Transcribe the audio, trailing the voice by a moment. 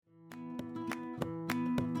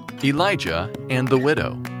Elijah and the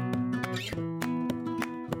widow.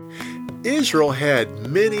 Israel had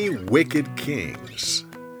many wicked kings.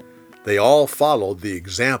 They all followed the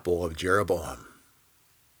example of Jeroboam.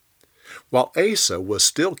 While Asa was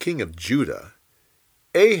still king of Judah,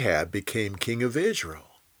 Ahab became king of Israel.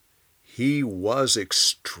 He was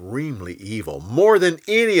extremely evil, more than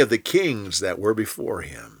any of the kings that were before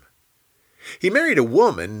him. He married a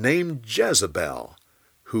woman named Jezebel,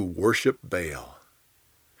 who worshiped Baal.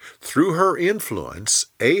 Through her influence,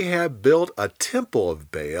 Ahab built a temple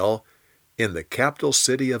of Baal in the capital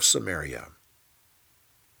city of Samaria.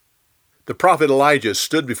 The prophet Elijah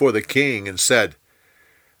stood before the king and said,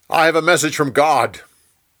 "I have a message from God.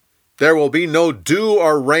 There will be no dew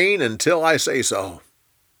or rain until I say so."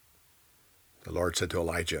 The Lord said to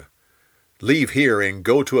Elijah, "Leave here and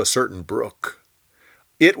go to a certain brook.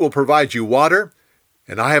 It will provide you water,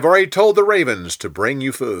 and I have already told the ravens to bring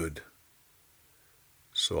you food."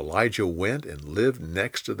 So Elijah went and lived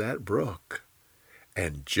next to that brook.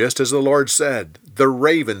 And just as the Lord said, the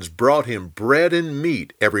ravens brought him bread and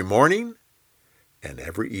meat every morning and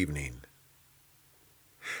every evening.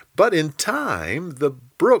 But in time, the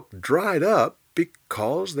brook dried up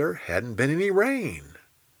because there hadn't been any rain.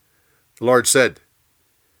 The Lord said,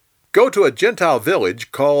 "Go to a Gentile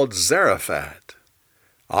village called Zarephath.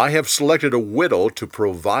 I have selected a widow to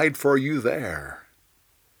provide for you there."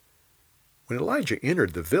 When Elijah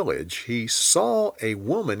entered the village, he saw a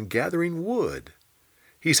woman gathering wood.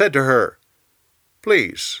 He said to her,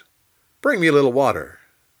 "Please, bring me a little water."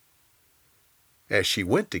 As she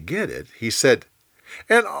went to get it, he said,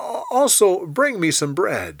 "And also bring me some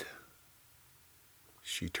bread."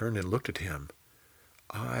 She turned and looked at him.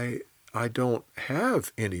 I don't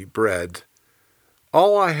have any bread.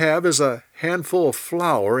 All I have is a handful of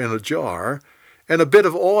flour in a jar and a bit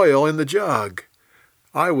of oil in the jug.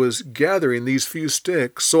 I was gathering these few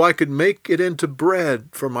sticks so I could make it into bread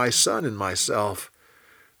for my son and myself.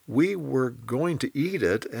 We were going to eat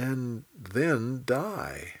it and then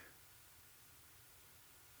die."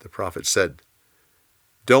 The prophet said,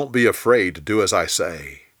 "Don't be afraid to do as I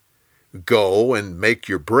say. Go and make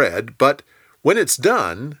your bread, but when it's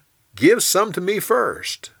done, give some to me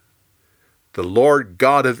first. The Lord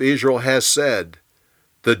God of Israel has said,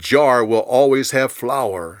 the jar will always have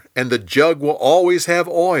flour, and the jug will always have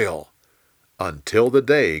oil, until the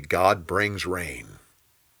day God brings rain."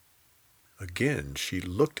 Again she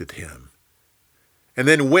looked at him, and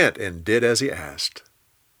then went and did as he asked.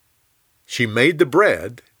 She made the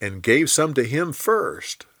bread and gave some to him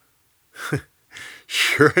first.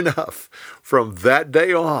 Sure enough, from that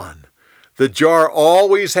day on, the jar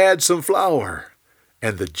always had some flour,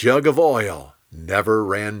 and the jug of oil never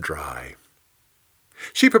ran dry.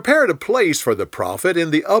 She prepared a place for the prophet in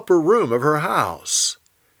the upper room of her house.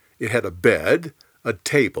 It had a bed, a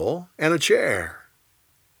table, and a chair.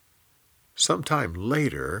 Sometime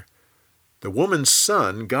later, the woman's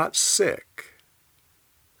son got sick.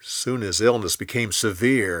 Soon his illness became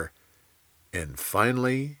severe, and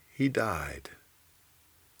finally he died.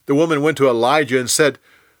 The woman went to Elijah and said,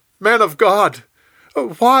 "Man of God,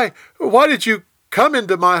 why did you come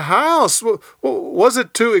into my house? Was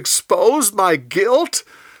it to expose my guilt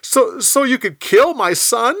so you could kill my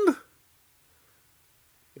son?"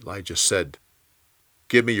 Elijah said,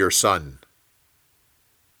 "Give me your son."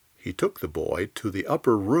 He took the boy to the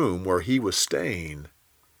upper room where he was staying.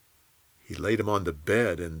 He laid him on the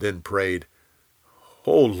bed and then prayed,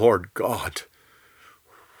 "Oh Lord God,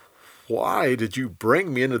 why did you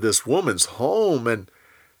bring me into this woman's home and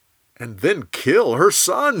then kill her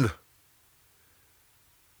son?"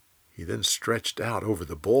 He then stretched out over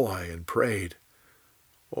the boy and prayed,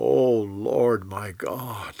 "Oh Lord my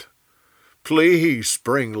God, please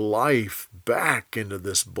bring life back into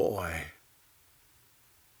this boy."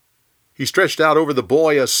 He stretched out over the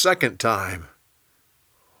boy a second time.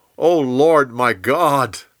 "Oh Lord my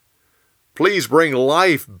God, please bring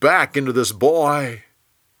life back into this boy."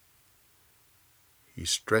 He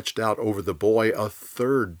stretched out over the boy a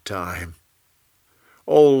third time.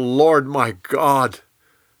 "Oh Lord my God,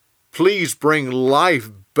 please bring life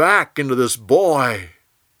back into this boy."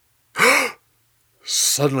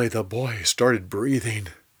 Suddenly the boy started breathing.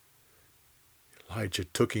 Elijah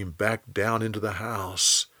took him back down into the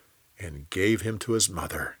house and gave him to his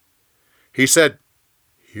mother. He said,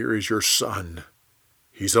 "Here is your son.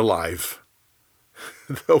 He's alive."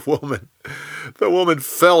 The woman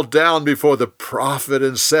fell down before the prophet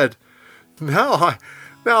and said, Now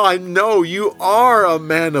I know you are a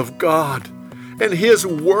man of God, and his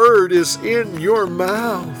word is in your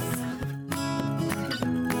mouth."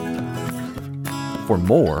 For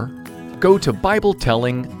more, go to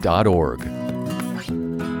BibleTelling.org.